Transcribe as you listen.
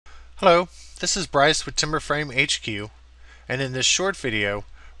Hello, this is Bryce with Timberframe HQ, and in this short video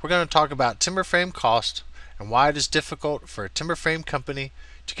we're going to talk about timber frame cost and why it is difficult for a timber frame company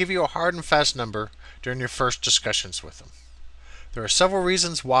to give you a hard and fast number during your first discussions with them. There are several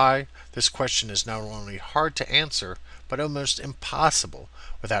reasons why this question is not only hard to answer but almost impossible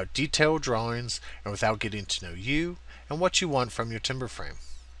without detailed drawings and without getting to know you and what you want from your timber frame.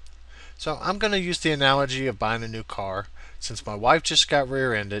 So I'm going to use the analogy of buying a new car since my wife just got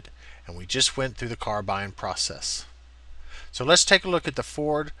rear-ended and we just went through the car buying process. So let's take a look at the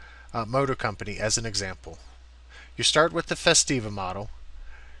Ford Motor Company as an example. You start with the Festiva model,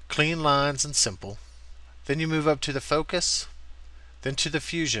 clean lines and simple. Then you move up to the Focus, then to the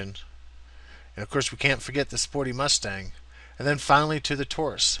Fusion, and of course we can't forget the sporty Mustang, and then finally to the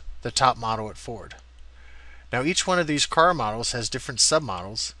Taurus, the top model at Ford. Now each one of these car models has different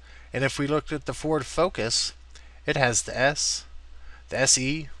submodels, and if we looked at the Ford Focus, it has the S, the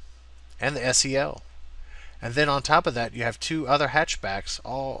SE, and the SEL. And then on top of that you have two other hatchbacks,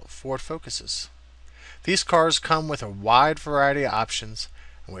 all Ford Focuses. These cars come with a wide variety of options,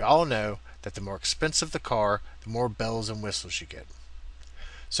 and we all know that the more expensive the car, the more bells and whistles you get.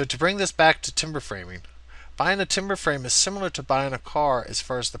 So to bring this back to timber framing, buying a timber frame is similar to buying a car as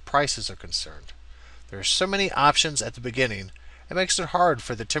far as the prices are concerned. There are so many options at the beginning, it makes it hard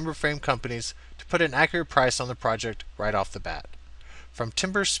for the timber frame companies to put an accurate price on the project right off the bat. From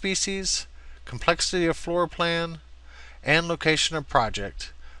timber species, complexity of floor plan, and location of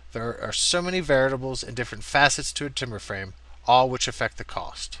project, there are so many variables and different facets to a timber frame, all which affect the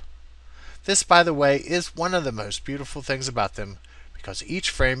cost. This, by the way, is one of the most beautiful things about them because each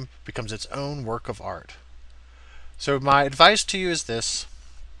frame becomes its own work of art. So my advice to you is this.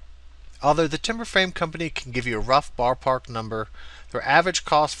 Although the timber frame company can give you a rough ballpark number, their average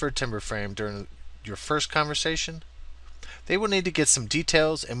cost for a timber frame during your first conversation, they will need to get some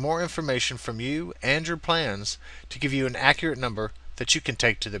details and more information from you and your plans to give you an accurate number that you can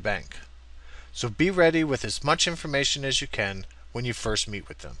take to the bank. So be ready with as much information as you can when you first meet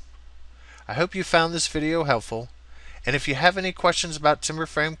with them. I hope you found this video helpful, and if you have any questions about timber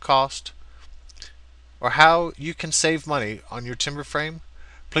frame cost or how you can save money on your timber frame,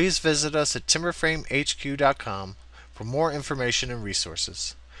 please visit us at timberframehq.com for more information and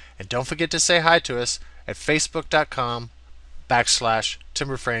resources. And don't forget to say hi to us at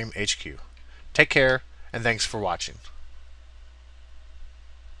facebook.com/timberframehq. Take care, and thanks for watching.